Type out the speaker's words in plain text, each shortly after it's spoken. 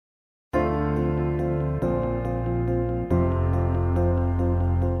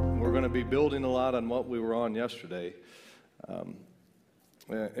be building a lot on what we were on yesterday,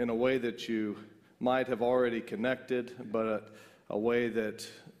 in a way that you might have already connected, but a way that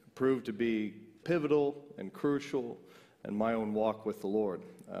proved to be pivotal and crucial in my own walk with the Lord.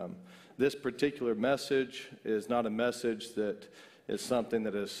 This particular message is not a message that is something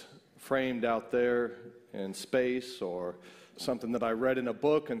that is framed out there in space or something that I read in a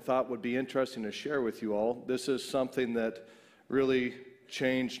book and thought would be interesting to share with you all. This is something that really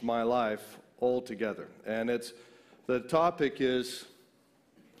changed my life altogether. And the topic is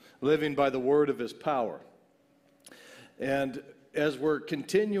living by the word of his power. And as we're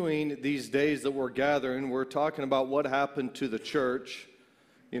continuing these days that we're gathering, we're talking about what happened to the church.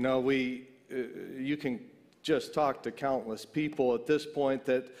 You know, you can just talk to countless people at this point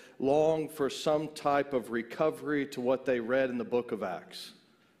that long for some type of recovery to what they read in the book of Acts.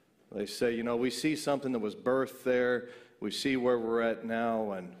 They say, you know, we see something that was birthed there, we see where we're at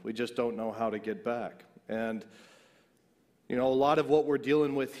now, and we just don't know how to get back. And, you know, a lot of what we're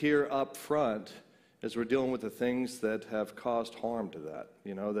dealing with here up front is we're dealing with the things that have caused harm to that,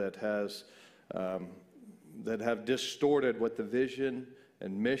 you know, that have distorted what the vision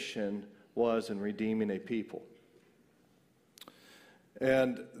and mission was in redeeming a people.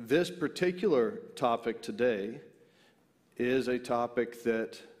 And this particular topic today is a topic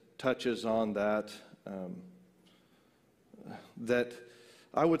that touches on that, that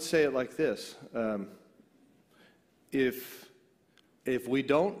I would say it like this. If we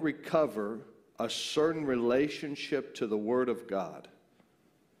don't recover a certain relationship to the Word of God,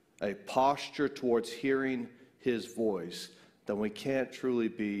 a posture towards hearing His voice, then we can't truly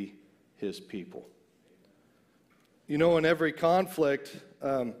be His people. You know, in every conflict,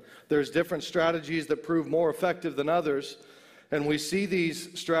 there's different strategies that prove more effective than others, and we see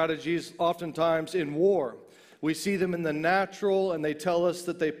these strategies oftentimes in war. We see them in the natural, and they tell us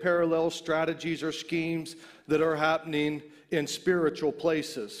that they parallel strategies or schemes that are happening in spiritual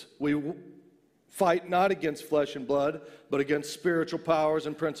places. We fight not against flesh and blood, but against spiritual powers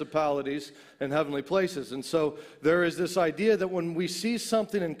and principalities in heavenly places. And so there is this idea that when we see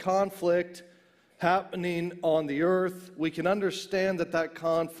something in conflict happening on the earth, we can understand that that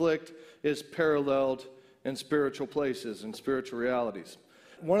conflict is paralleled in spiritual places and spiritual realities.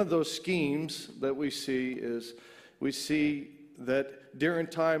 One of those schemes that we see is that during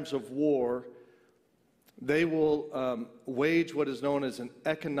times of war, they will wage what is known as an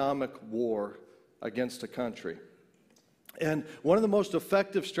economic war against a country. And one of the most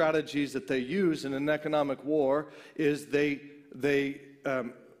effective strategies that they use in an economic war is they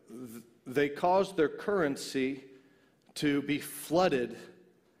cause their currency to be flooded,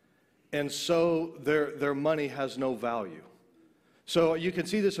 and so their money has no value. So you can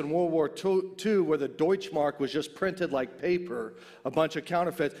see this in World War II, where the Deutschmark was just printed like paper, a bunch of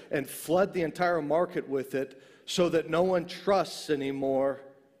counterfeits, and flood the entire market with it so that no one trusts anymore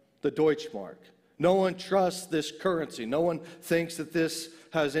the Deutschmark. No one trusts this currency. No one thinks that this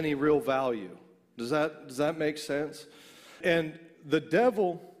has any real value. Does that make sense? And the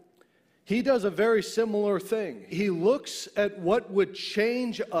devil, he does a very similar thing. He looks at what would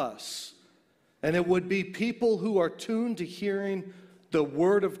change us, and it would be people who are tuned to hearing the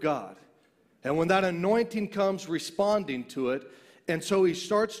Word of God. And when that anointing comes, responding to it. And so he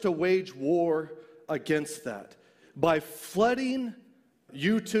starts to wage war against that by flooding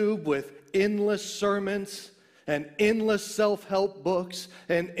YouTube with endless sermons and endless self-help books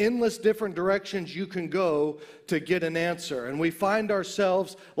and endless different directions you can go to get an answer. And we find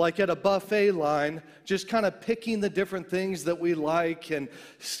ourselves like at a buffet line, just kind of picking the different things that we like and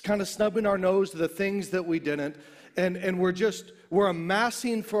kind of snubbing our nose to the things that we didn't. And we're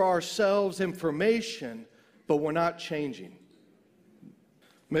amassing for ourselves information, but we're not changing.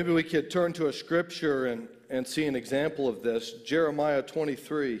 Maybe we could turn to a scripture and see an example of this. Jeremiah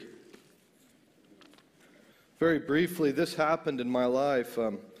 23. Very briefly, this happened in my life.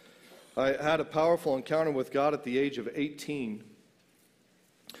 I had a powerful encounter with God at the age of 18.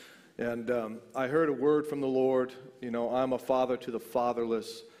 And I heard a word from the Lord, you know, I'm a father to the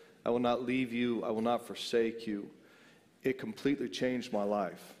fatherless. I will not leave you. I will not forsake you. It completely changed my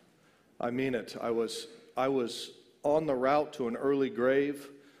life. I mean it. I was on the route to an early grave.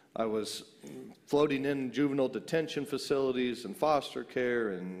 I was floating in juvenile detention facilities and foster care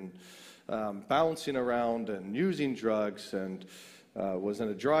and bouncing around and using drugs, and was in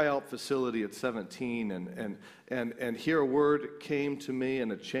a dry out facility at 17, and here a word came to me,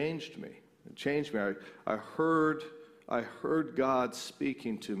 and it changed me. It changed me. I heard God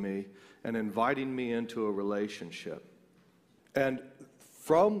speaking to me and inviting me into a relationship. And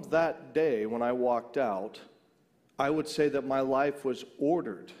from that day when I walked out, I would say that my life was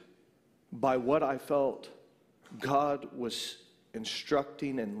ordered by what I felt God was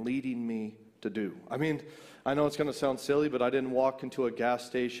instructing and leading me to do. I mean, I know it's going to sound silly, but I didn't walk into a gas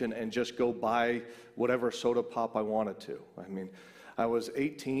station and just go buy whatever soda pop I wanted to. I mean, I was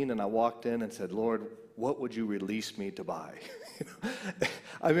 18 and I walked in and said, Lord, what would you release me to buy?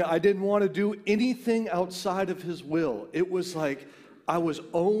 I mean, I didn't want to do anything outside of his will. It was like I was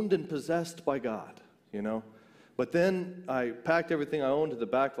owned and possessed by God, you know. But then I packed everything I owned to the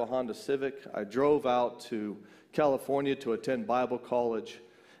back of a Honda Civic. I drove out to California to attend Bible college,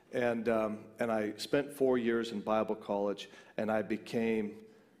 and I spent 4 years in Bible college, and I became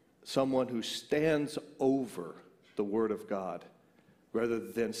someone who stands over the Word of God rather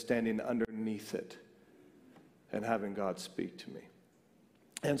than standing underneath it and having God speak to me.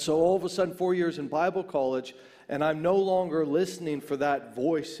 And so all of a sudden, 4 years in Bible college, and I'm no longer listening for that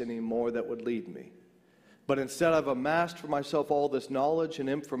voice anymore that would lead me. But instead, I've amassed for myself all this knowledge and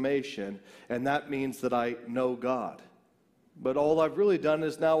information, and that means that I know God. But all I've really done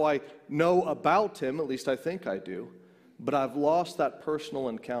is now I know about him, at least I think I do, but I've lost that personal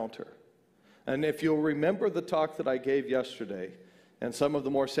encounter. And if you'll remember the talk that I gave yesterday, and some of the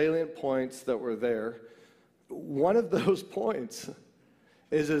more salient points that were there, one of those points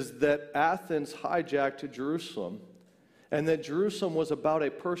is that Athens hijacked Jerusalem, and that Jerusalem was about a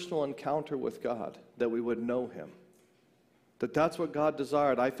personal encounter with God, that we would know him. That's what God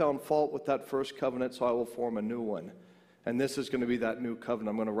desired. I found fault with that first covenant, so I will form a new one. And this is going to be that new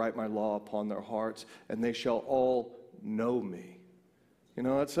covenant. I'm going to write my law upon their hearts, and they shall all know me. You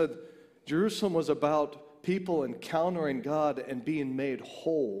know, it said Jerusalem was about people encountering God and being made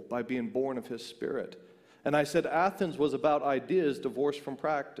whole by being born of his Spirit. And I said Athens was about ideas divorced from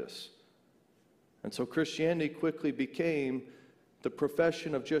practice. And so Christianity quickly became the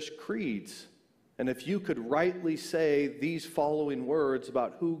profession of just creeds. And if you could rightly say these following words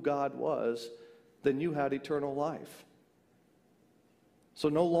about who God was, then you had eternal life. So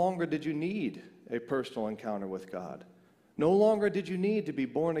no longer did you need a personal encounter with God. No longer did you need to be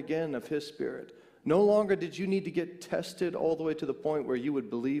born again of his Spirit. No longer did you need to get tested all the way to the point where you would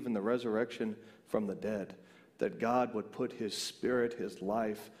believe in the resurrection from the dead, that God would put his Spirit, his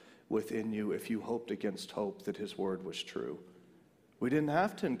life within you if you hoped against hope that his word was true. We didn't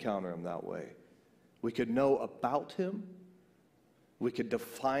have to encounter him that way. We could know about him. We could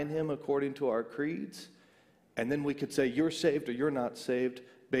define him according to our creeds. And then we could say you're saved or you're not saved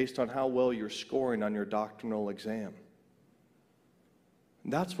based on how well you're scoring on your doctrinal exam.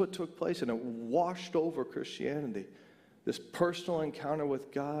 And that's what took place, and it washed over Christianity. This personal encounter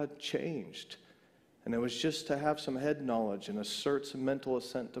with God changed. And it was just to have some head knowledge and assert some mental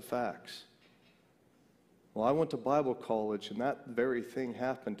assent to facts. Well, I went to Bible college, and that very thing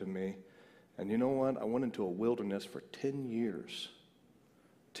happened to me. And you know what? I went into a wilderness for 10 years.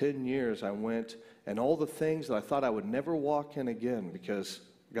 10 years I went, and all the things that I thought I would never walk in again because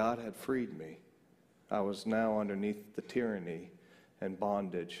God had freed me, I was now underneath the tyranny and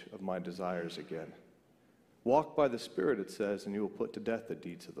bondage of my desires again. Walk by the Spirit, it says, and you will put to death the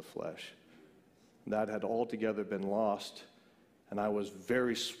deeds of the flesh. That had altogether been lost, and I was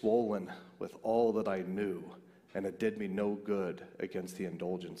very swollen with all that I knew, and it did me no good against the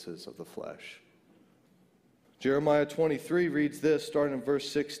indulgences of the flesh. Jeremiah 23 reads this, starting in verse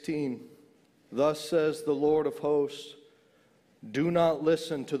 16. Thus says the Lord of hosts, do not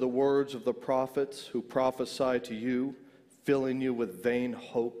listen to the words of the prophets who prophesy to you, filling you with vain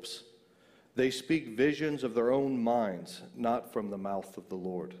hopes. They speak visions of their own minds, not from the mouth of the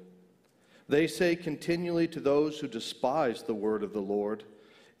Lord. They say continually to those who despise the word of the Lord,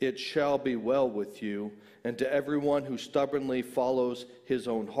 it shall be well with you. And to everyone who stubbornly follows his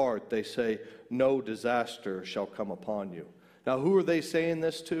own heart, they say, no disaster shall come upon you. Now, who are they saying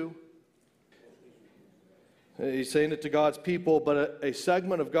this to? He's saying it to God's people, but a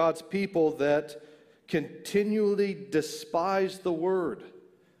segment of God's people that continually despise the word.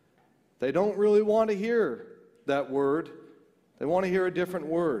 They don't really want to hear that word. They want to hear a different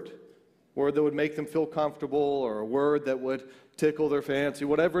word. Word that would make them feel comfortable, or a word that would tickle their fancy,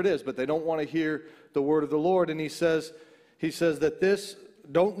 whatever it is, but they don't want to hear the word of the Lord. And he says that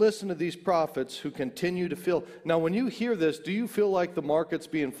don't listen to these prophets who continue to fill. Now, when you hear this, do you feel like the market's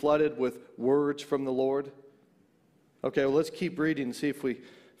being flooded with words from the Lord? Okay, well, let's keep reading and see if we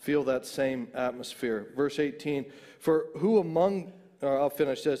feel that same atmosphere. Verse 18, I'll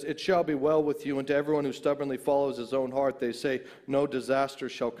finish this. It shall be well with you, and to everyone who stubbornly follows his own heart, they say, no disaster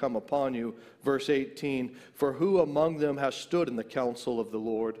shall come upon you. Verse 18, for who among them has stood in the counsel of the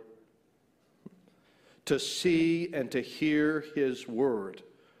Lord to see and to hear his word,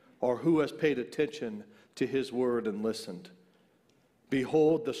 or who has paid attention to his word and listened?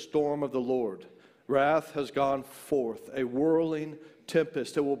 Behold the storm of the Lord. Wrath has gone forth, a whirling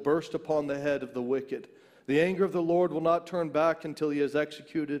tempest. It will burst upon the head of the wicked. The anger of the Lord will not turn back until he has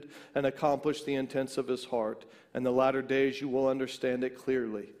executed and accomplished the intents of his heart. In the latter days you will understand it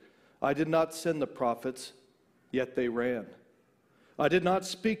clearly. I did not send the prophets, yet they ran. I did not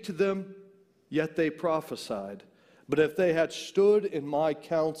speak to them, yet they prophesied. But if they had stood in my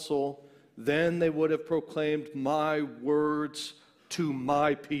counsel, then they would have proclaimed my words to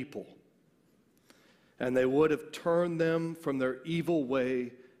my people. And they would have turned them from their evil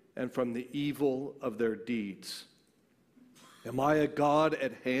way and from the evil of their deeds. Am I a God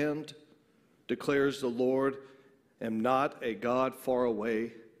at hand, declares the Lord, am not a God far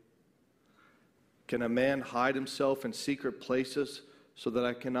away? Can a man hide himself in secret places so that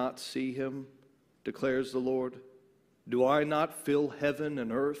I cannot see him, declares the Lord? Do I not fill heaven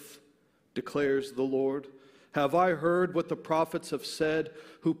and earth, declares the Lord? Have I heard what the prophets have said,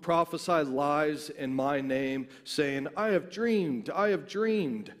 who prophesy lies in my name, saying, I have dreamed, I have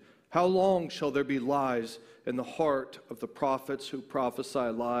dreamed. How long shall there be lies in the heart of the prophets who prophesy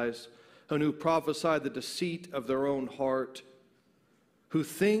lies, and who prophesy the deceit of their own heart, who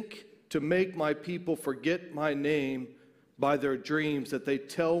think to make my people forget my name by their dreams that they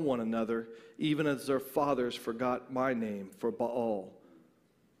tell one another, even as their fathers forgot my name for Baal?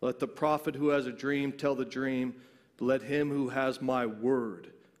 Let the prophet who has a dream tell the dream, but let him who has my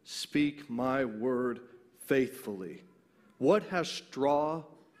word speak my word faithfully. What has straw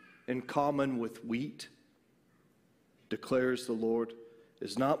in common with wheat, declares the Lord?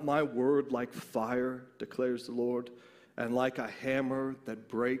 Is not my word like fire, declares the Lord, and like a hammer that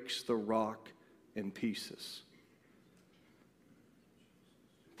breaks the rock in pieces?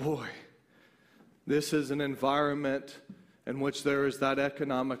 Boy, this is an environment in which there is that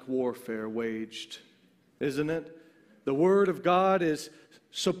economic warfare waged, isn't it? The Word of God is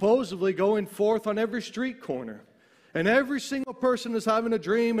supposedly going forth on every street corner. And every single person is having a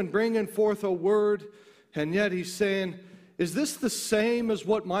dream and bringing forth a word. And yet he's saying, is this the same as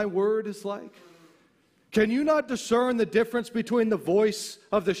what my word is like? Can you not discern the difference between the voice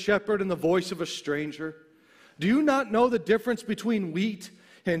of the shepherd and the voice of a stranger? Do you not know the difference between wheat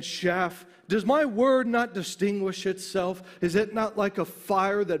and chaff? Does my word not distinguish itself? Is it not like a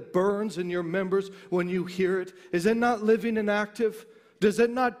fire that burns in your members when you hear it? Is it not living and active? Does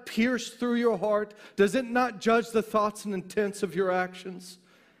it not pierce through your heart? Does it not judge the thoughts and intents of your actions?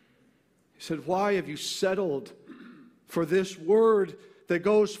 He said, why have you settled for this word that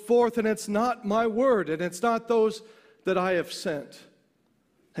goes forth, and it's not my word, and it's not those that I have sent?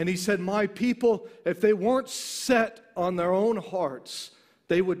 And he said, my people, if they weren't set on their own hearts,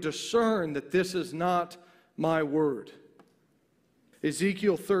 they would discern that this is not my word.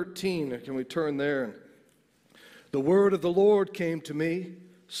 Ezekiel 13, can we turn there? The word of the Lord came to me,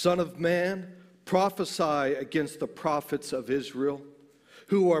 Son of man, prophesy against the prophets of Israel,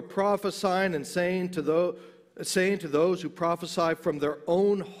 who are prophesying and saying to those who prophesy from their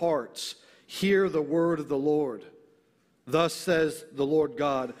own hearts, hear the word of the Lord. Thus says the Lord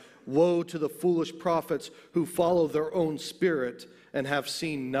God, woe to the foolish prophets who follow their own spirit and have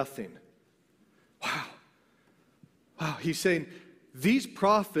seen nothing. Wow. Wow, he's saying these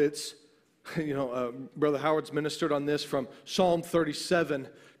prophets, Brother Howard's ministered on this from Psalm 37.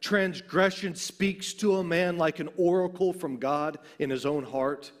 Transgression speaks to a man like an oracle from God in his own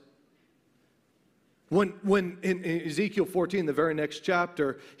heart. When in Ezekiel 14, the very next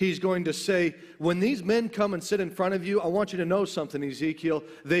chapter, he's going to say, when these men come and sit in front of you, I want you to know something, Ezekiel.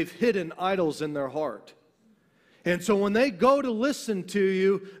 They've hidden idols in their heart. And so when they go to listen to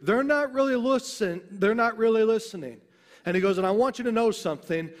you, they're not really listening. And he goes, and I want you to know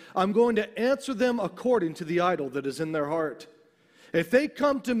something. I'm going to answer them according to the idol that is in their heart. If they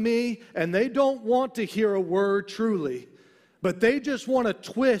come to me and they don't want to hear a word truly, but they just want to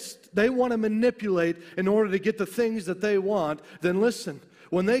twist, they want to manipulate in order to get the things that they want, then listen.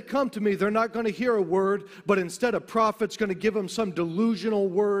 When they come to me, they're not going to hear a word, but instead a prophet's going to give them some delusional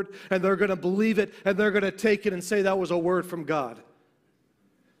word, and they're going to believe it, and they're going to take it and say that was a word from God.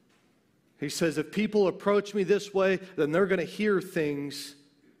 He says, if people approach me this way, then they're going to hear things,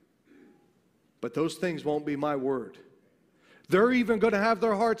 but those things won't be my word. They're even going to have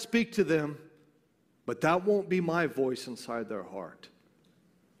their heart speak to them, but that won't be my voice inside their heart.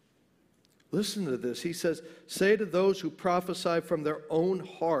 Listen to this. He says, say to those who prophesy from their own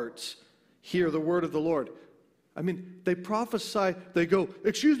hearts, hear the word of the Lord. I mean, they prophesy, they go,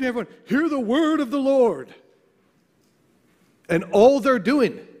 excuse me, everyone, hear the word of the Lord. And all they're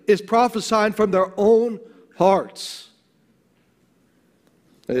doing is prophesying from their own hearts.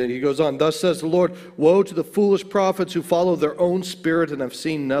 He goes on, thus says the Lord, woe to the foolish prophets who follow their own spirit and have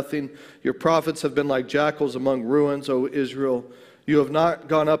seen nothing. Your prophets have been like jackals among ruins, O Israel. You have not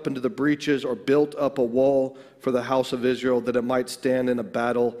gone up into the breaches or built up a wall for the house of Israel that it might stand in a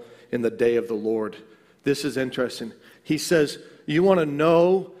battle in the day of the Lord. This is interesting. He says, you want to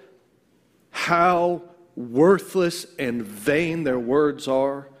know how worthless and vain their words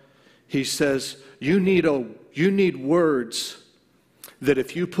are? He says, you need words that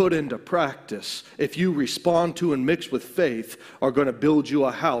if you put into practice, if you respond to and mix with faith, are going to build you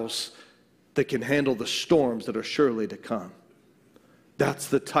a house that can handle the storms that are surely to come. That's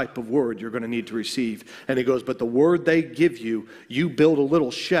the type of word you're going to need to receive. And he goes, but the word they give you, you build a little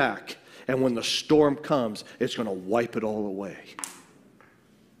shack, and when the storm comes, it's going to wipe it all away.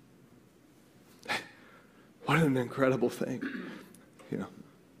 What an incredible thing. You know,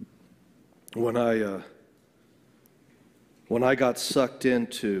 when I got sucked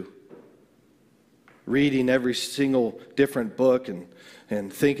into reading every single different book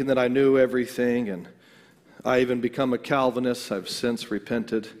and thinking that I knew everything, and I even become a Calvinist. I've since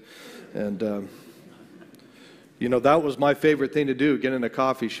repented. And, you know, that was my favorite thing to do, get in a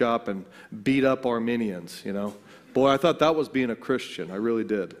coffee shop and beat up Arminians, you know. Boy, I thought that was being a Christian. I really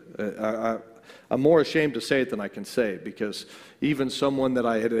did. I'm more ashamed to say it than I can say, because even someone that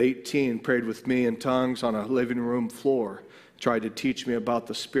I had at 18 prayed with me in tongues on a living room floor, tried to teach me about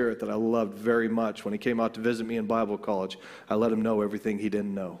the Spirit that I loved very much. When he came out to visit me in Bible college, I let him know everything he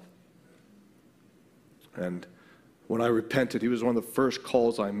didn't know. And when I repented, he was one of the first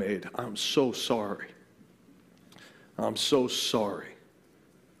calls I made. I'm so sorry. I'm so sorry.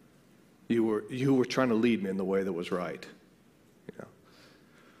 You were trying to lead me in the way that was right. You know.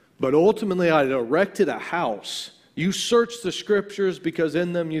 But ultimately, I erected a house. You search the Scriptures because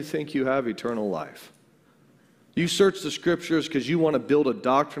in them you think you have eternal life. You search the Scriptures because you want to build a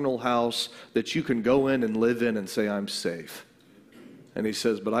doctrinal house that you can go in and live in and say, I'm safe. And he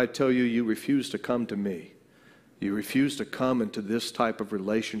says, but I tell you, you refuse to come to me. You refuse to come into this type of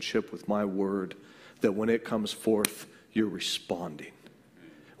relationship with my word, that when it comes forth, you're responding.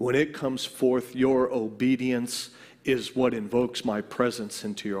 When it comes forth, your obedience is what invokes my presence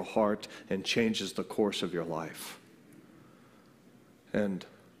into your heart and changes the course of your life. And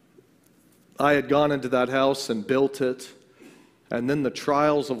I had gone into that house and built it, and then the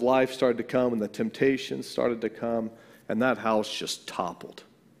trials of life started to come and the temptations started to come, and that house just toppled.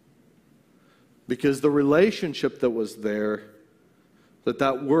 Because the relationship that was there,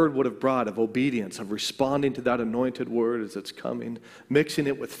 that word would have brought, of obedience, of responding to that anointed word as it's coming, mixing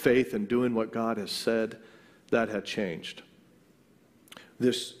it with faith and doing what God has said, that had changed.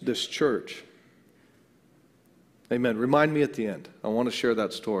 This church, amen. Remind me at the end. I want to share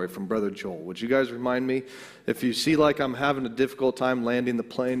that story from Brother Joel. Would you guys remind me? If you see like I'm having a difficult time landing the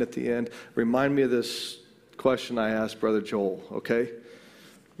plane at the end, remind me of this question I asked Brother Joel, okay?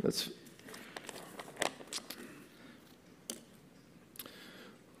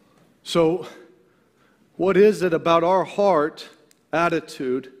 So, what is it about our heart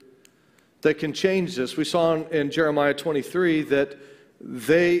attitude that can change this? We saw in Jeremiah 23 that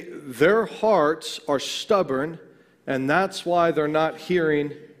their hearts are stubborn, and that's why they're not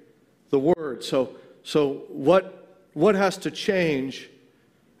hearing the word. So what has to change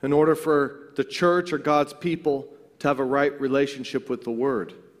in order for the church or God's people to have a right relationship with the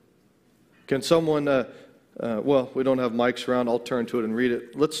word? Can someone, well, we don't have mics around. I'll turn to it and read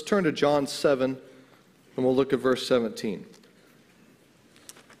it. Let's turn to John 7, and we'll look at verse 17.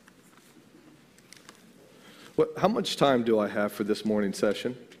 How much time do I have for this morning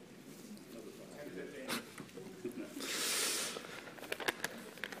session?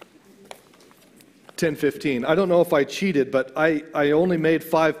 10:15. I don't know if I cheated, but I only made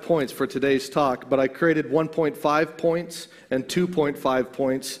 5 points for today's talk, but I created 1.5 points and 2.5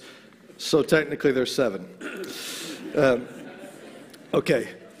 points, so technically there's 7. Okay.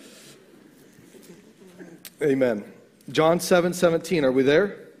 Amen. John 7:17. Are we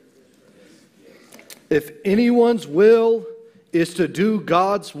there? If anyone's will is to do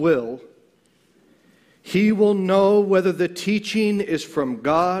God's will, he will know whether the teaching is from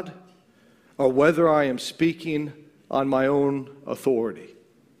God or whether I am speaking on my own authority.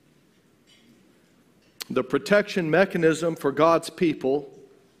 The protection mechanism for God's people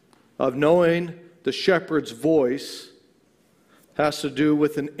of knowing the shepherd's voice has to do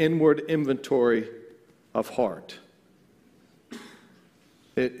with an inward inventory of heart.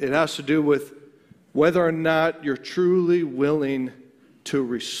 It has to do with whether or not you're truly willing to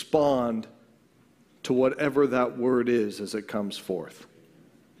respond to whatever that word is as it comes forth.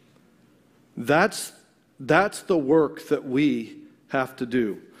 That's the work that we have to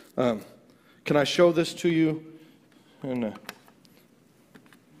do. Can I show this to you?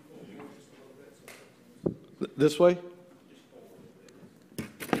 This way?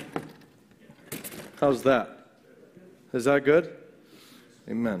 How's that? Is that good?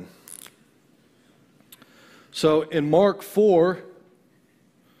 Amen. So in Mark 4,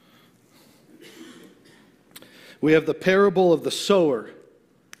 we have the parable of the sower.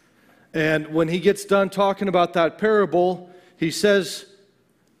 And when he gets done talking about that parable, he says,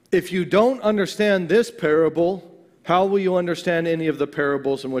 if you don't understand this parable, how will you understand any of the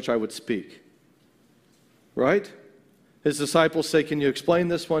parables in which I would speak? Right? His disciples say, can you explain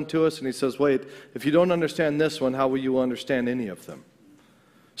this one to us? And he says, wait, if you don't understand this one, how will you understand any of them?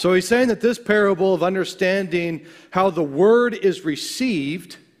 So he's saying that this parable of understanding how the word is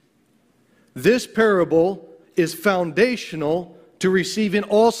received, this parable is foundational to receiving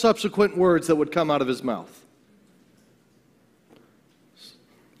all subsequent words that would come out of his mouth.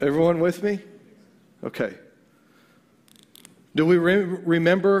 Everyone with me? Okay. Do we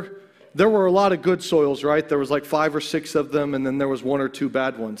remember? There were a lot of good soils, right? There was like 5 or 6 of them, and then there was 1 or 2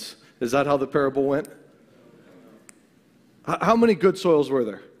 bad ones. Is that how the parable went? How many good soils were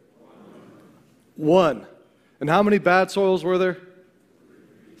there? 1. And how many bad soils were there?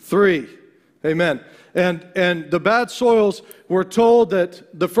 3. Amen. And the bad soils, were told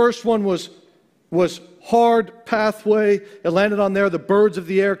that the first one was hard pathway. It landed on there. The birds of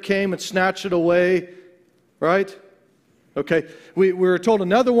the air came and snatched it away. Right? Okay. We were told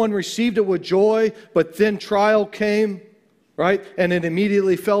another one received it with joy, but then trial came. Right? And it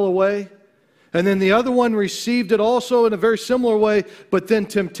immediately fell away. And then the other one received it also in a very similar way, but then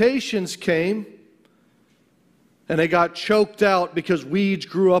temptations came. And they got choked out because weeds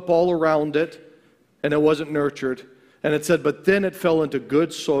grew up all around it. And it wasn't nurtured. And it said, but then it fell into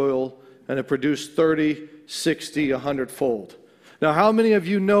good soil, and it produced 30, 60, 100-fold. Now, how many of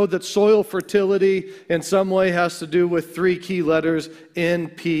you know that soil fertility in some way has to do with 3 key letters,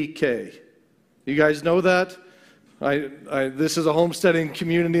 NPK? You guys know that? This is a homesteading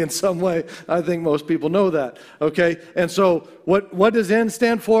community in some way. I think most people know that. Okay? And so, what does N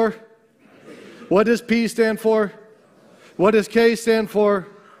stand for? What does P stand for? What does K stand for?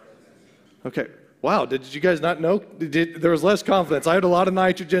 Okay. Wow, did you guys not know? There was less confidence. I had a lot of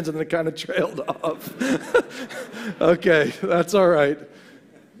nitrogens and then it kind of trailed off. Okay, that's all right.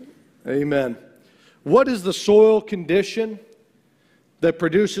 Amen. What is the soil condition that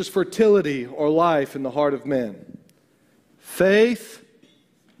produces fertility or life in the heart of man? Faith,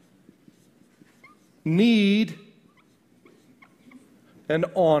 need, and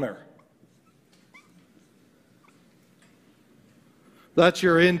honor. That's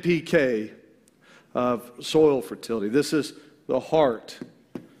your NPK of soil fertility. This is the heart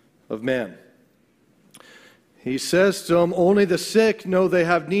of man. He says to them, only the sick know they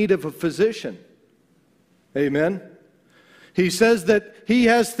have need of a physician. Amen. He says that he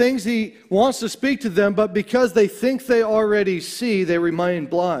has things he wants to speak to them, but because they think they already see, they remain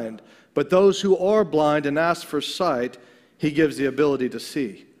blind. But those who are blind and ask for sight, he gives the ability to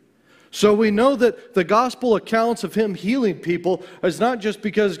see. So we know that the gospel accounts of him healing people is not just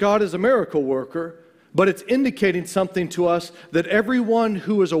because God is a miracle worker, but it's indicating something to us that everyone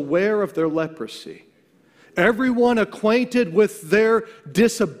who is aware of their leprosy, everyone acquainted with their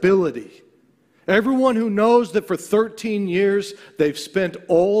disability, everyone who knows that for 13 years they've spent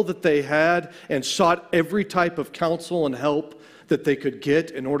all that they had and sought every type of counsel and help that they could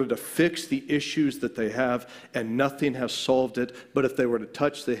get in order to fix the issues that they have, and nothing has solved it, but if they were to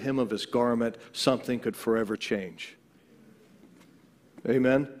touch the hem of his garment, something could forever change.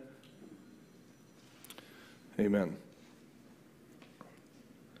 Amen? Amen.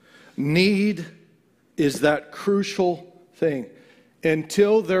 Need is that crucial thing.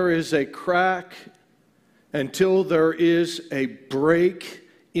 Until there is a crack, until there is a break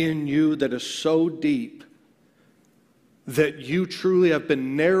in you that is so deep that you truly have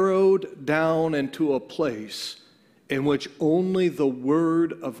been narrowed down into a place in which only the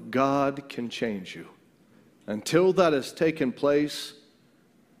Word of God can change you. Until that has taken place,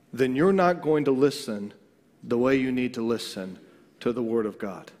 then you're not going to listen the way you need to listen to the Word of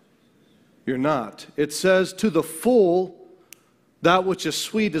God. You're not. It says, to the full, that which is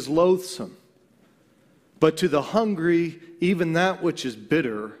sweet is loathsome. But to the hungry, even that which is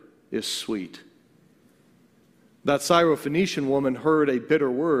bitter is sweet. That Syrophoenician woman heard a bitter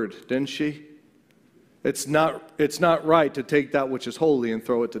word, didn't she? It's not right to take that which is holy and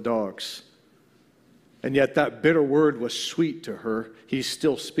throw it to dogs. And yet that bitter word was sweet to her. He's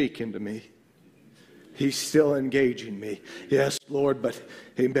still speaking to me. He's still engaging me. Yes, Lord, but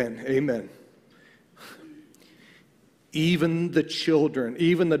amen, amen. Even the children,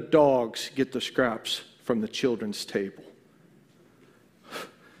 even the dogs get the scraps from the children's table.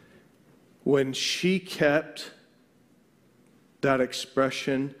 When she kept that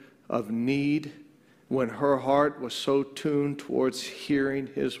expression of need, when her heart was so tuned towards hearing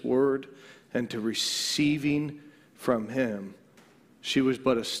His word and to receiving from Him, she was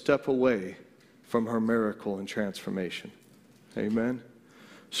but a step away from her miracle and transformation. Amen?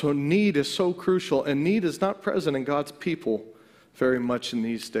 So need is so crucial, and need is not present in God's people very much in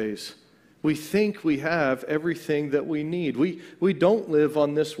these days. We think we have everything that we need. We don't live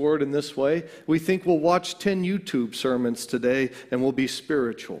on this word in this way. We think we'll watch 10 YouTube sermons today and we'll be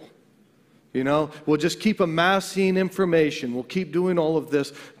spiritual. You know, we'll just keep amassing information. We'll keep doing all of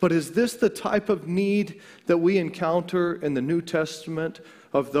this. But is this the type of need that we encounter in the New Testament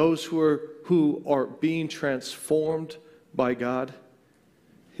of those who are being transformed by God?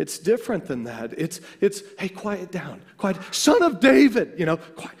 It's different than that. It's hey, quiet down. Quiet. Son of David,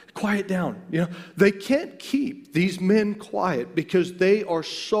 quiet down. They can't keep these men quiet because they are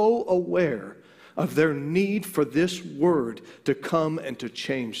so aware of their need for this word to come and to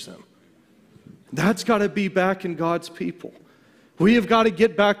change them. That's got to be back in God's people. We have got to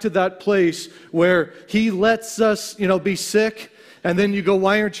get back to that place where He lets us, be sick. And then you go,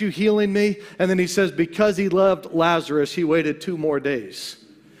 why aren't you healing me? And then He says, because He loved Lazarus, He waited 2 more days.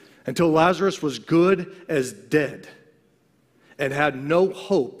 Until Lazarus was good as dead and had no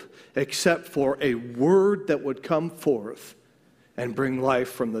hope except for a word that would come forth and bring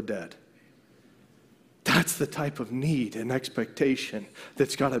life from the dead. That's the type of need and expectation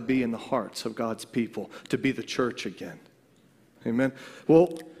that's got to be in the hearts of God's people to be the church again. Amen.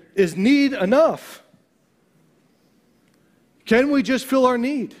 Well, is need enough? Can we just fill our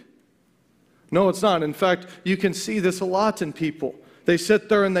need? No, it's not. In fact, you can see this a lot in people. They sit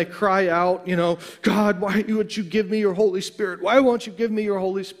there and they cry out, God, why won't you give me your Holy Spirit? Why won't you give me your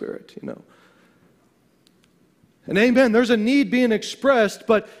Holy Spirit? And amen, there's a need being expressed,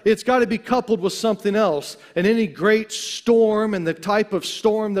 but it's got to be coupled with something else. And any great storm and the type of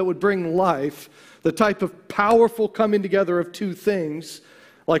storm that would bring life, the type of powerful coming together of 2 things,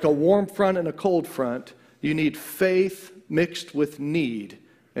 like a warm front and a cold front, you need faith mixed with need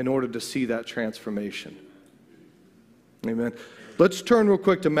in order to see that transformation. Amen. Let's turn real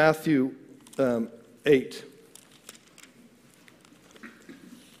quick to Matthew 8.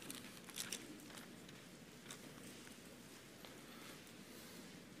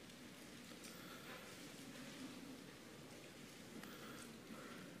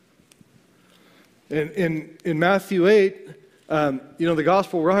 In Matthew 8, the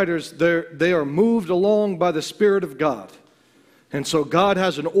gospel writers, they are moved along by the Spirit of God. And so God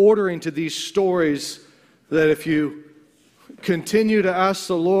has an ordering to these stories that if you continue to ask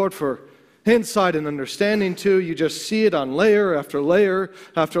the Lord for insight and understanding to, you just see it on layer after layer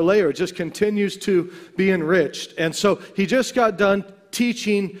after layer. It just continues to be enriched. And so He just got done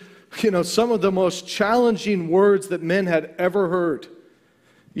teaching, some of the most challenging words that men had ever heard.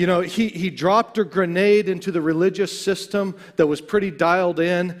 He dropped a grenade into the religious system that was pretty dialed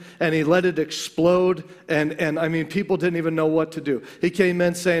in, and He let it explode, and people didn't even know what to do. He came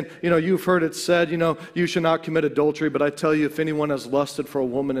in saying, you've heard it said, you should not commit adultery, but I tell you, if anyone has lusted for a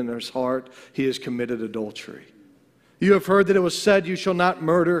woman in his heart, he has committed adultery. You have heard that it was said, you shall not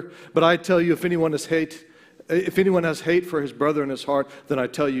murder, but I tell you, if anyone has hate for his brother in his heart, then I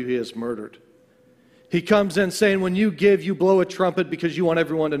tell you, he has murdered. He comes in saying, when you give, you blow a trumpet because you want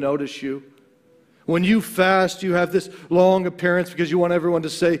everyone to notice you. When you fast, you have this long appearance because you want everyone to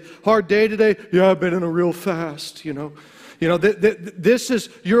say, hard day today? Yeah, I've been in a real fast, This is,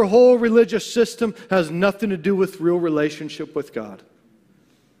 your whole religious system has nothing to do with real relationship with God.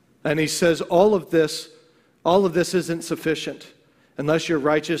 And He says, all of this isn't sufficient. Unless your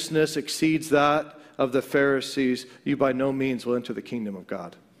righteousness exceeds that of the Pharisees, you by no means will enter the kingdom of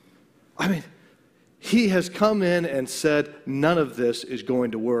God. He has come in and said, none of this is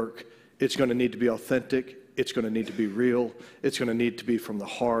going to work. It's going to need to be authentic. It's going to need to be real. It's going to need to be from the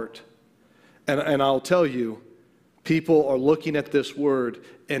heart. And I'll tell you, people are looking at this word,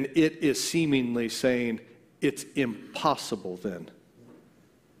 and it is seemingly saying, it's impossible then.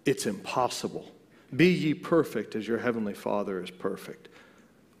 It's impossible. Be ye perfect as your heavenly Father is perfect.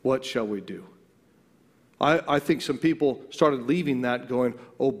 What shall we do? I think some people started leaving that going,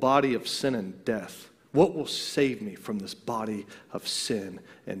 oh, body of sin and death. What will save me from this body of sin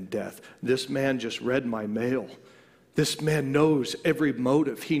and death? This man just read my mail. This man knows every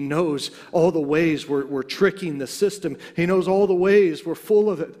motive. He knows all the ways we're tricking the system. He knows all the ways we're full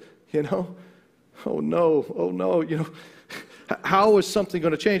of it, Oh no, How is something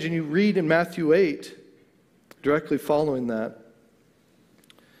going to change? And you read in Matthew 8, directly following that.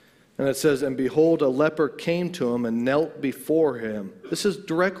 And it says, and behold, a leper came to him and knelt before him. This is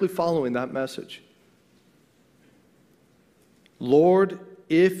directly following that message. Lord,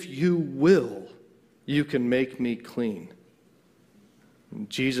 if you will, you can make me clean. And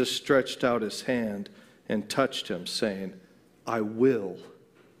Jesus stretched out his hand and touched him, saying, I will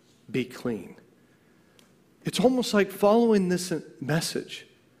be clean. It's almost like following this message,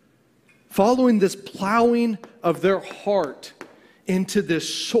 following this plowing of their heart into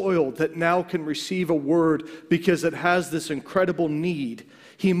this soil that now can receive a word because it has this incredible need.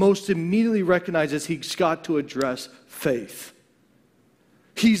 He most immediately recognizes he's got to address faith.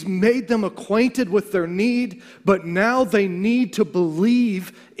 He's made them acquainted with their need, but now they need to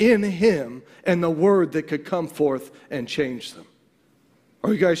believe in him and the word that could come forth and change them.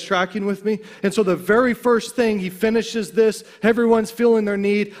 Are you guys tracking with me? And so the very first thing, he finishes this, everyone's feeling their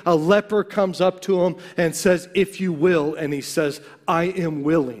need, a leper comes up to him and says, if you will, and he says, I am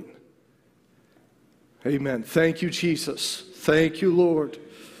willing. Amen. Thank you, Jesus. Thank you, Lord.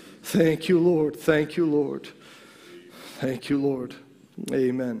 Thank you, Lord. Thank you, Lord. Thank you, Lord.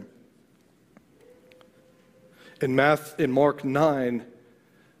 Amen. In Mark 9,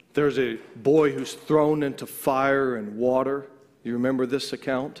 there's a boy who's thrown into fire and water. You remember this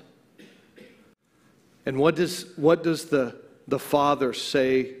account? And what does the father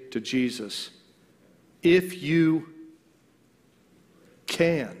say to Jesus? If you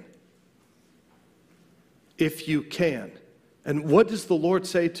can. If you can. And what does the Lord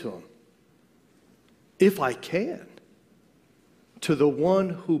say to him? If I can. To the one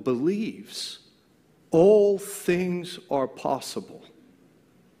who believes, all things are possible.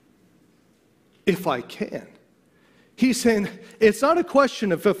 If I can. He's saying, it's not a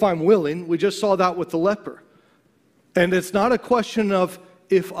question of if I'm willing. We just saw that with the leper. And it's not a question of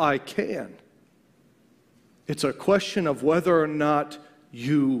if I can. It's a question of whether or not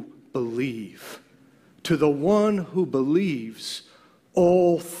you believe. To the one who believes,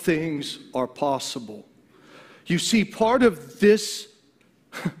 all things are possible. You see, part of this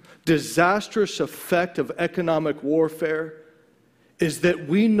disastrous effect of economic warfare is that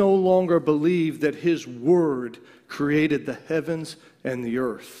we no longer believe that his word created the heavens and the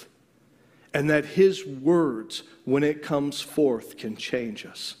earth, and that his words, when it comes forth, can change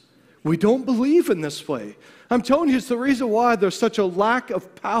us. We don't believe in this way. I'm telling you, it's the reason why there's such a lack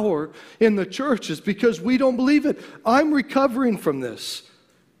of power in the church is because we don't believe it. I'm recovering from this.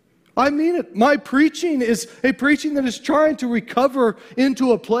 I mean it. My preaching is a preaching that is trying to recover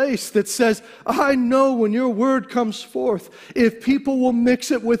into a place that says, I know when your word comes forth, if people will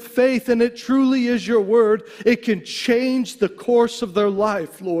mix it with faith and it truly is your word, it can change the course of their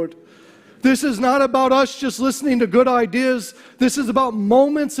life, Lord. This is not about us just listening to good ideas. This is about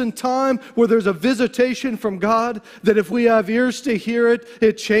moments in time where there's a visitation from God that if we have ears to hear it,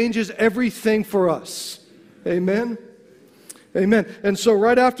 it changes everything for us. Amen? Amen. And so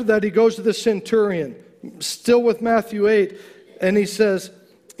right after that, he goes to the centurion, still with Matthew 8, and he says,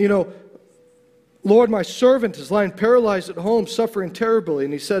 Lord, my servant is lying paralyzed at home, suffering terribly.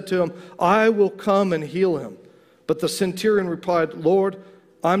 And he said to him, I will come and heal him. But the centurion replied, Lord,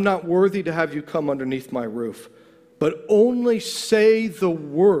 I'm not worthy to have you come underneath my roof, but only say the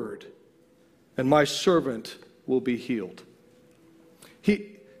word, and my servant will be healed.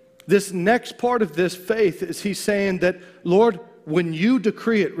 This next part of this faith is he's saying that, Lord, when you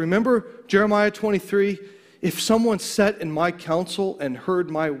decree it, remember Jeremiah 23, if someone sat in my counsel and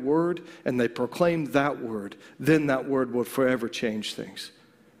heard my word and they proclaimed that word, then that word will forever change things.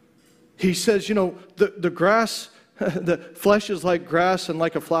 He says, the grass, the flesh is like grass and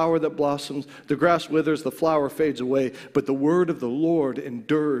like a flower that blossoms. The grass withers, the flower fades away, but the word of the Lord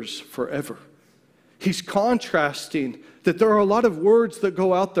endures forever. He's contrasting that there are a lot of words that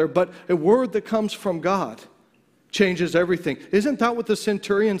go out there, but a word that comes from God changes everything. Isn't that what the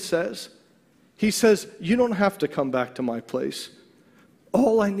centurion says? He says, you don't have to come back to my place.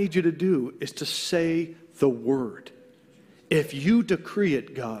 All I need you to do is to say the word. If you decree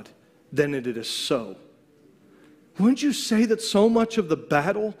it, God, then it is so. Wouldn't you say that so much of the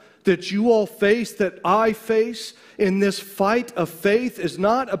battle that you all face, that I face in this fight of faith is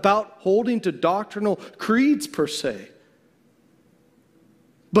not about holding to doctrinal creeds per se?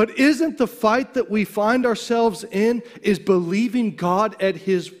 But isn't the fight that we find ourselves in is believing God at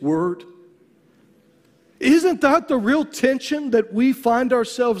his word? Isn't that the real tension that we find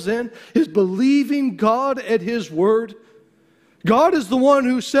ourselves in, is believing God at his word? God is the one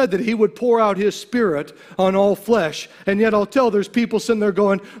who said that he would pour out his spirit on all flesh. And yet I'll tell there's people sitting there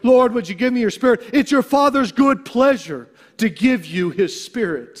going, Lord, would you give me your spirit? It's your Father's good pleasure to give you his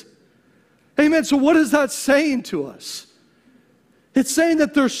spirit. Amen. So what is that saying to us? It's saying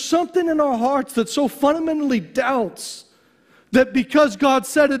that there's something in our hearts that so fundamentally doubts that because God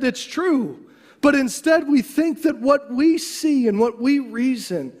said it, it's true. But instead we think that what we see and what we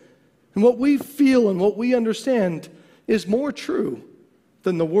reason and what we feel and what we understand is more true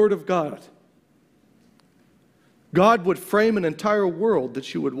than the Word of God. God would frame an entire world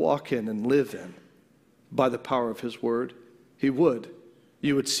that you would walk in and live in by the power of His Word. He would.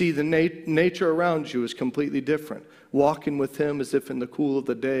 You would see the nature around you is completely different. Walking with Him as if in the cool of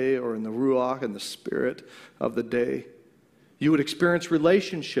the day or in the ruach and the spirit of the day. You would experience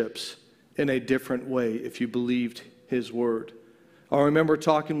relationships in a different way if you believed His Word. I remember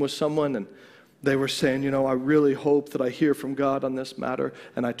talking with someone and they were saying, I really hope that I hear from God on this matter.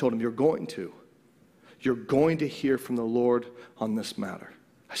 And I told them, you're going to. You're going to hear from the Lord on this matter.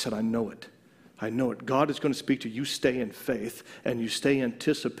 I said, I know it. I know it. God is going to speak to you. You stay in faith and you stay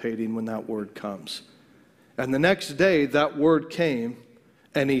anticipating when that word comes. And the next day, that word came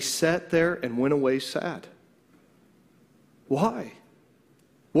and he sat there and went away sad. Why?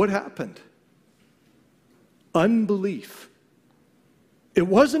 What happened? Unbelief. It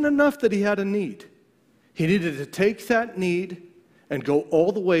wasn't enough that he had a need. He needed to take that need and go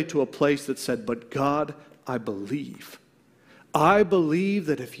all the way to a place that said, but God, I believe. I believe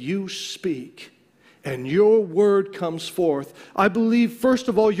that if you speak and your word comes forth, I believe, first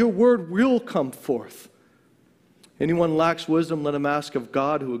of all, your word will come forth. Anyone lacks wisdom, let him ask of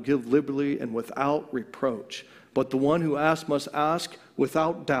God, who will give liberally and without reproach. But the one who asks must ask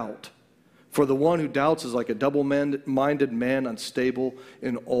without doubt. For the one who doubts is like a double-minded man, unstable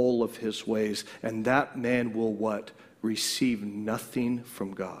in all of his ways. And that man will what? Receive nothing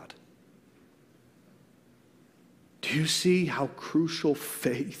from God. Do you see how crucial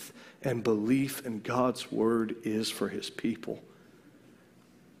faith and belief in God's word is for His people?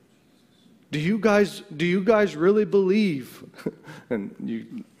 Do you guys really believe?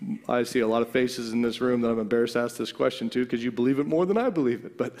 And I see a lot of faces in this room that I'm embarrassed to ask this question to because you believe it more than I believe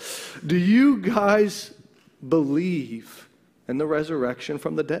it. But do you guys believe in the resurrection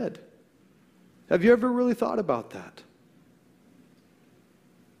from the dead? Have you ever really thought about that?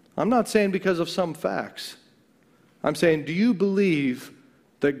 I'm not saying because of some facts. I'm saying, do you believe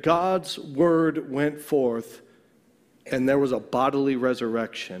that God's word went forth and there was a bodily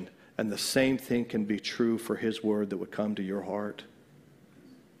resurrection? And the same thing can be true for His word that would come to your heart.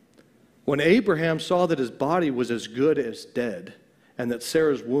 When Abraham saw that his body was as good as dead and that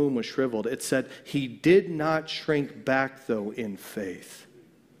Sarah's womb was shriveled, it said he did not shrink back, though, in faith.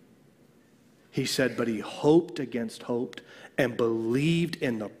 He said, but he hoped against hope and believed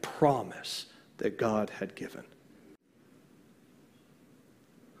in the promise that God had given.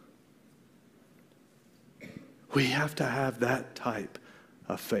 We have to have that type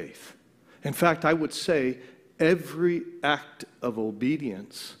of faith. In fact, I would say every act of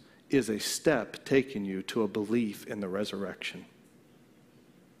obedience is a step taking you to a belief in the resurrection.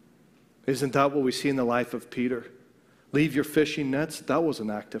 Isn't that what we see in the life of Peter? Leave your fishing nets. That was an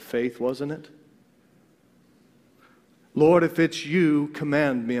act of faith, wasn't it? Lord, if it's you,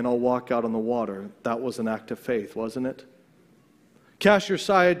 command me and I'll walk out on the water. That was an act of faith, wasn't it? Cast your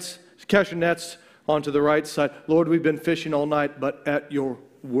nets onto the right side. Lord, we've been fishing all night, but at your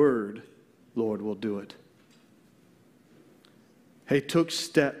word, Lord, we'll do it. They took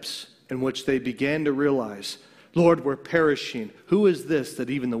steps in which they began to realize, Lord, we're perishing. Who is this that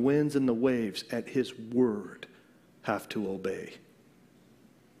even the winds and the waves at His word have to obey?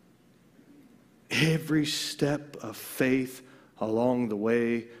 Every step of faith along the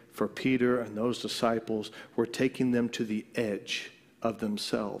way for Peter and those disciples were taking them to the edge of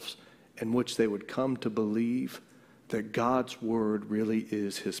themselves, in which they would come to believe that God's word really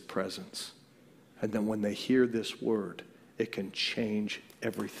is His presence. And then when they hear this word, it can change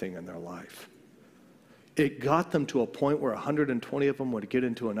everything in their life. It got them to a point where 120 of them would get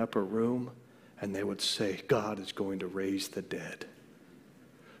into an upper room and they would say, God is going to raise the dead.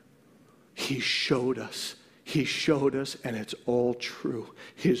 He showed us, and it's all true.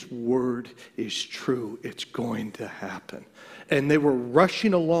 His word is true. It's going to happen. And they were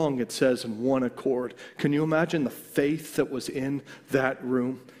rushing along, it says, in one accord. Can you imagine the faith that was in that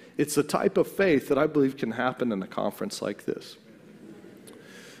room? It's the type of faith that I believe can happen in a conference like this.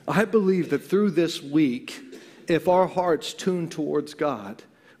 I believe that through this week, if our hearts tune towards God,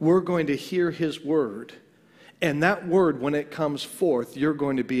 we're going to hear His word. And that word, when it comes forth, you're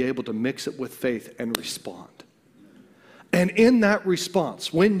going to be able to mix it with faith and respond. And in that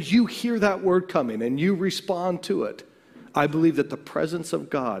response, when you hear that word coming and you respond to it, I believe that the presence of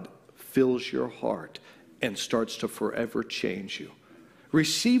God fills your heart and starts to forever change you.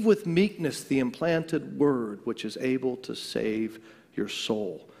 Receive with meekness the implanted word, which is able to save your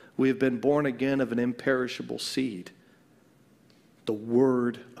soul. We have been born again of an imperishable seed, the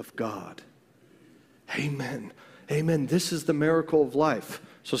Word of God. Amen. Amen. This is the miracle of life.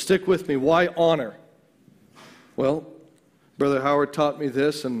 So stick with me. Why honor? Well, Brother Howard taught me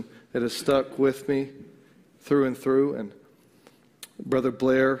this, and it has stuck with me through and through. And Brother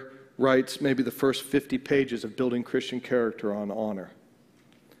Blair writes maybe the first 50 pages of Building Christian Character on honor.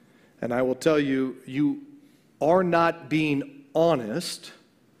 And I will tell you, you are not being honest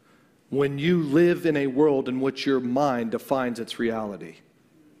when you live in a world in which your mind defines its reality.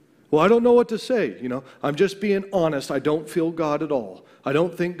 Well, I don't know what to say, I'm just being honest. I don't feel God at all. I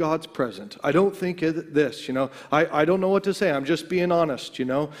don't think God's present. I don't think this, I don't know what to say. I'm just being honest,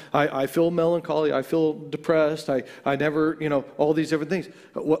 I feel melancholy. I feel depressed. I never, all these different things.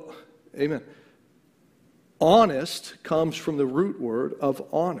 Well, amen. Honest comes from the root word of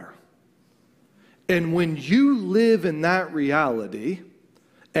honor. And when you live in that reality,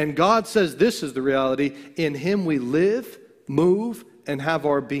 and God says this is the reality, in Him we live, move, and have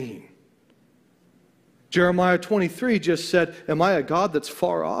our being. Jeremiah 23 just said, am I a God that's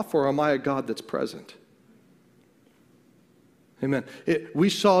far off, or am I a God that's present? Amen. We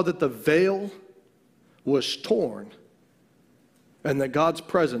saw that the veil was torn, and that God's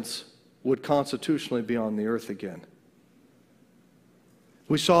presence would constitutionally be on the earth again.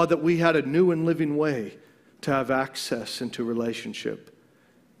 We saw that we had a new and living way to have access into relationship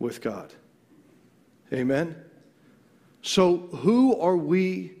with God. Amen? So who are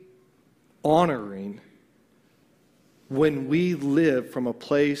we honoring when we live from a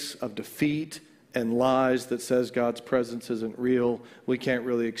place of defeat and lies that says God's presence isn't real, we can't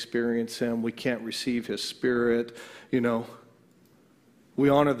really experience Him, we can't receive His Spirit, We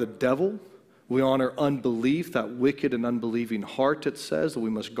honor the devil. We honor unbelief, that wicked and unbelieving heart, it says, that we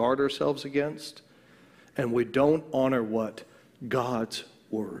must guard ourselves against. And we don't honor what? God's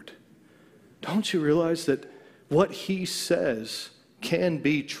Word. Don't you realize that what He says can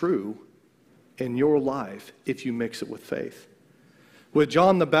be true in your life if you mix it with faith? With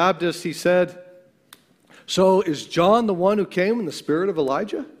John the Baptist, he said, so is John the one who came in the spirit of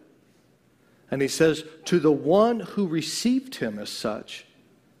Elijah? And he says, to the one who received him as such,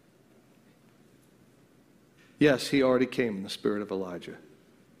 yes, he already came in the spirit of Elijah.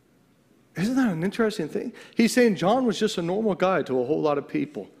 Isn't that an interesting thing? He's saying John was just a normal guy to a whole lot of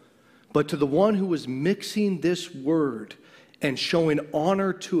people. But to the one who was mixing this word and showing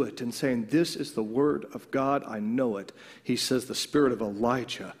honor to it and saying, this is the word of God, I know it. He says the spirit of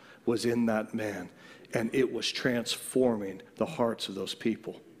Elijah was in that man, and it was transforming the hearts of those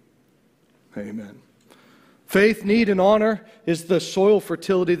people. Amen. Faith, need, and honor is the soil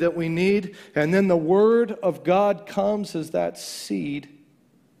fertility that we need. And then the Word of God comes as that seed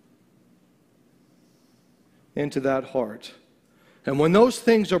into that heart. And when those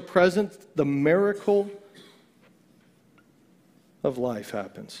things are present, the miracle of life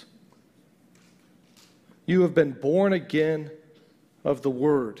happens. You have been born again of the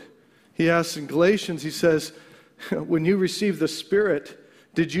Word. He asks in Galatians, he says, when you receive the Spirit,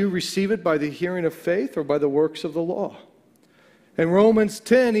 did you receive it by the hearing of faith or by the works of the law? In Romans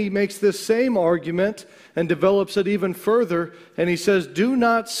 10, he makes this same argument and develops it even further. And he says, do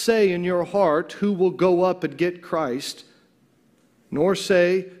not say in your heart, who will go up and get Christ, nor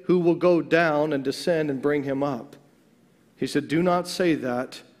say, who will go down and descend and bring him up. He said, do not say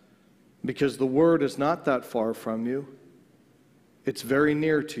that, because the word is not that far from you. It's very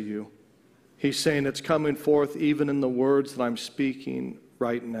near to you. He's saying it's coming forth even in the words that I'm speaking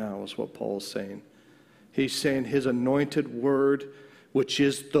right now, is what Paul is saying. He's saying his anointed word, which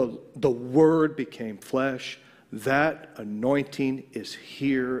is the word became flesh, that anointing is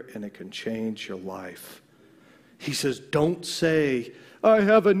here and it can change your life. He says, don't say, I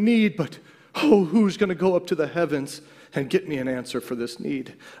have a need, but who's going to go up to the heavens and get me an answer for this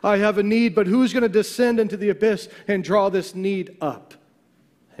need? I have a need, but who's going to descend into the abyss and draw this need up?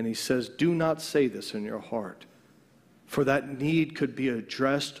 And he says, do not say this in your heart, for that need could be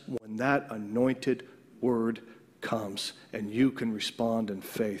addressed when that anointed word comes and you can respond in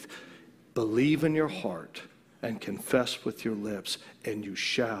faith. Believe in your heart and confess with your lips, and you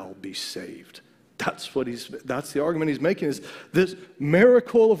shall be saved. That's the argument he's making, is this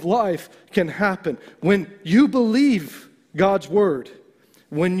miracle of life can happen when you believe God's word,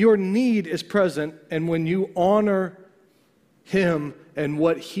 when your need is present, and when you honor him and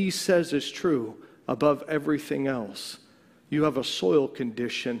what he says is true above everything else. You have a soil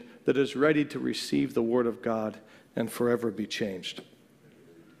condition that is ready to receive the word of God and forever be changed.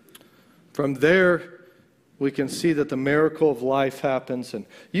 From there, we can see that the miracle of life happens. And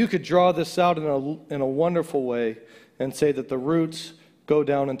you could draw this out in a wonderful way and say that the roots go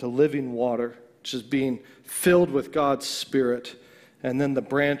down into living water, which is being filled with God's Spirit. And then the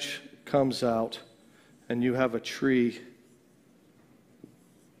branch comes out, and you have a tree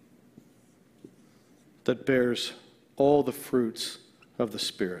that bears all the fruits of the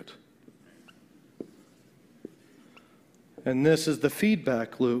Spirit. And this is the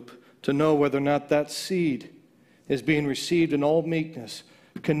feedback loop to know whether or not that seed is being received in all meekness,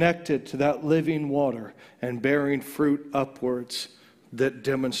 connected to that living water and bearing fruit upwards that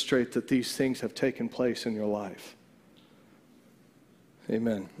demonstrate that these things have taken place in your life.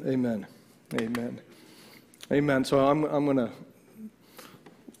 Amen. Amen. Amen. Amen. So I'm going to...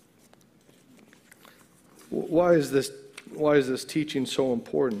 Why is this teaching so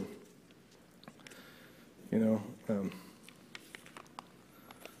important? You know...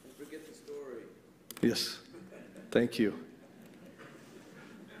 Forget the story. Yes. Thank you.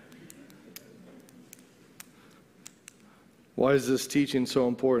 Why is this teaching so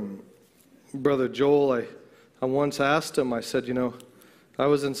important? Brother Joel, I once asked him, I said, I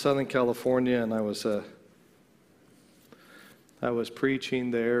was in Southern California and I was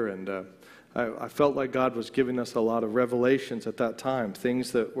preaching there, and I felt like God was giving us a lot of revelations at that time,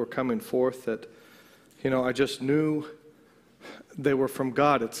 things that were coming forth that, I just knew they were from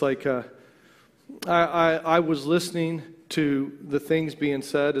God. It's like I was listening to the things being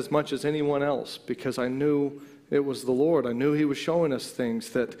said as much as anyone else because I knew it was the Lord. I knew He was showing us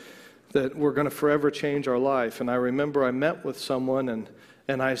things that were going to forever change our life. And I remember I met with someone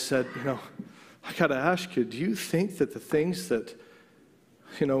and I said, I got to ask you, do you think that the things that,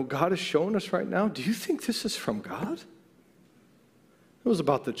 God is showing us right now, do you think this is from God? It was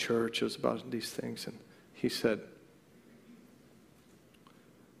about the church. It was about these things. And he said,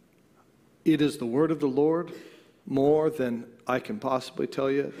 it is the word of the Lord more than I can possibly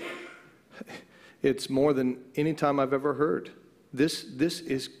tell you. It's more than any time I've ever heard. This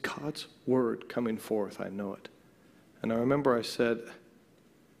is God's word coming forth. I know it. And I remember I said,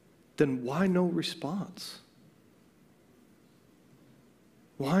 then why no response?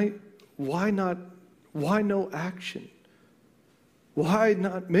 Why no action? Why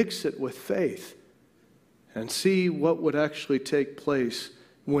not mix it with faith and see what would actually take place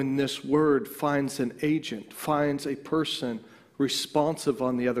when this word finds an agent, finds a person responsive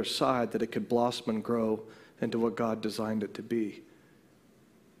on the other side, that it could blossom and grow into what God designed it to be?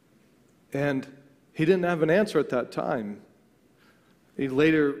 And he didn't have an answer at that time. He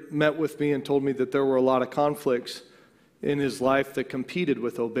later met with me and told me that there were a lot of conflicts in his life that competed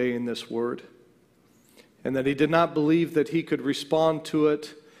with obeying this word, and that he did not believe that he could respond to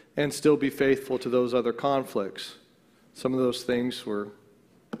it and still be faithful to those other conflicts. Some of those things were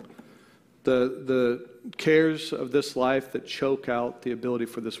the cares of this life that choke out the ability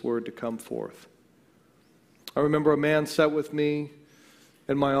for this word to come forth. I remember a man sat with me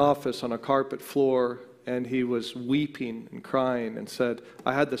in my office on a carpet floor, and he was weeping and crying and said,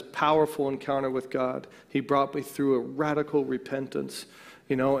 I had this powerful encounter with God. He brought me through a radical repentance,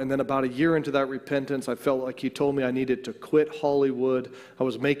 and then about a year into that repentance, I felt like he told me I needed to quit Hollywood. I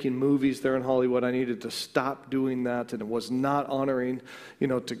was making movies there in Hollywood. I needed to stop doing that, and it was not honoring,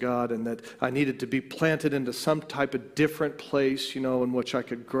 to God, and that I needed to be planted into some type of different place, in which I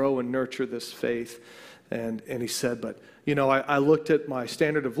could grow and nurture this faith. And he said, but, I looked at my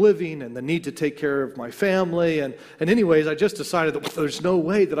standard of living and the need to take care of my family. And anyways, I just decided that there's no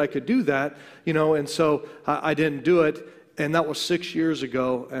way that I could do that, and so I didn't do it. And that was 6 years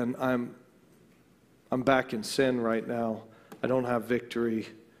ago, and I'm back in sin right now. I don't have victory.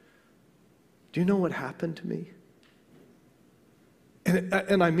 Do you know what happened to me?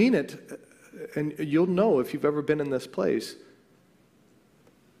 And I mean it, and you'll know if you've ever been in this place.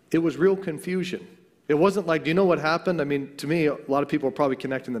 It was real confusion. It wasn't like, do you know what happened? I mean, to me, a lot of people are probably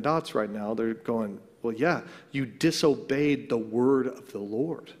connecting the dots right now. They're going, well, yeah, you disobeyed the word of the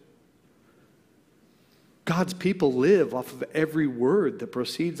Lord. God's people live off of every word that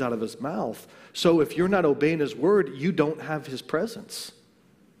proceeds out of his mouth. So if you're not obeying his word, you don't have his presence.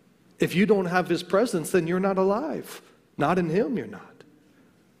 If you don't have his presence, then you're not alive. Not in him, you're not.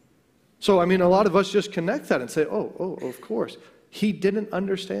 So, a lot of us just connect that and say, oh, of course. He didn't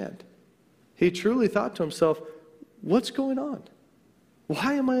understand. He truly thought to himself, what's going on?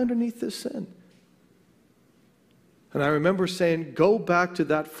 Why am I underneath this sin? And I remember saying, go back to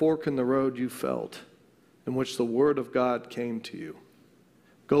that fork in the road you felt, in which the word of God came to you.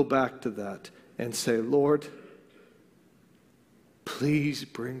 Go back to that and say, Lord, please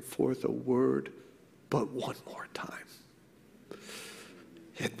bring forth a word, but one more time.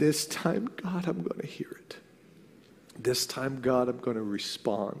 And this time, God, I'm going to hear it. This time, God, I'm going to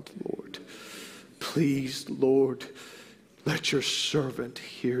respond, Lord. Please, Lord, let your servant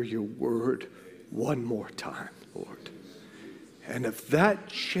hear your word one more time, Lord. And if that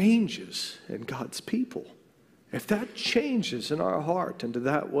changes in God's people, if that changes in our heart into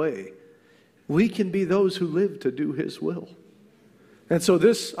that way, we can be those who live to do his will. And so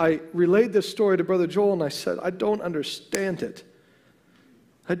I relayed this story to Brother Joel, and I said, I don't understand it.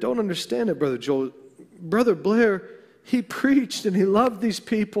 I don't understand it, Brother Joel. Brother Blair, he preached and he loved these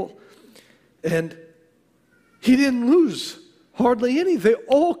people. And he didn't lose hardly any. They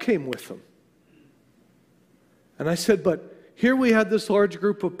all came with him. And I said, but here we had this large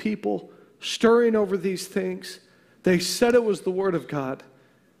group of people stirring over these things. They said it was the Word of God,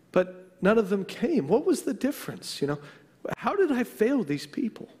 but none of them came. What was the difference? How did I fail these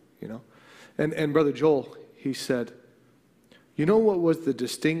people? And Brother Joel, he said, you know what was the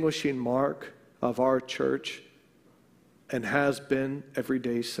distinguishing mark of our church and has been every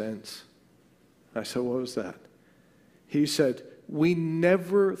day since? I said, what was that? He said, we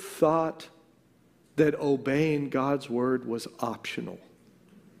never thought that obeying God's word was optional.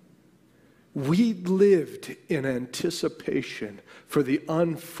 We lived in anticipation for the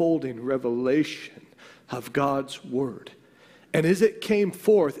unfolding revelation of God's word. And as it came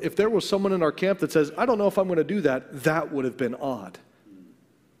forth, if there was someone in our camp that says, I don't know if I'm going to do that, that would have been odd.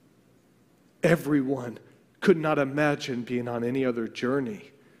 Everyone could not imagine being on any other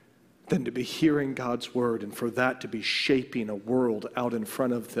journey than to be hearing God's word and for that to be shaping a world out in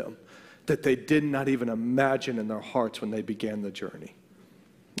front of them that they did not even imagine in their hearts when they began the journey.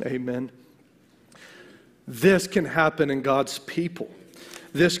 Amen. This can happen in God's people.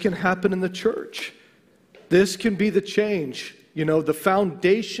 This can happen in the church. This can be the change, the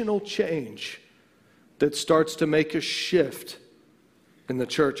foundational change that starts to make a shift in the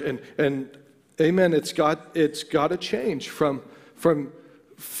church. And amen, it's got to change from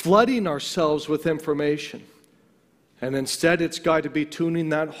flooding ourselves with information. And instead, it's got to be tuning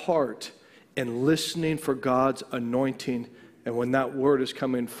that heart and listening for God's anointing. And when that word is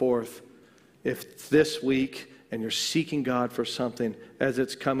coming forth, if this week and you're seeking God for something as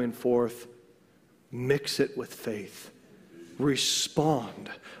it's coming forth, mix it with faith.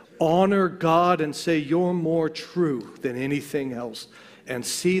 Respond. Honor God and say you're more true than anything else. And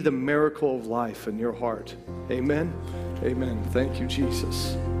see the miracle of life in your heart. Amen. Amen. Thank you,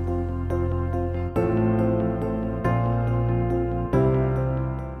 Jesus.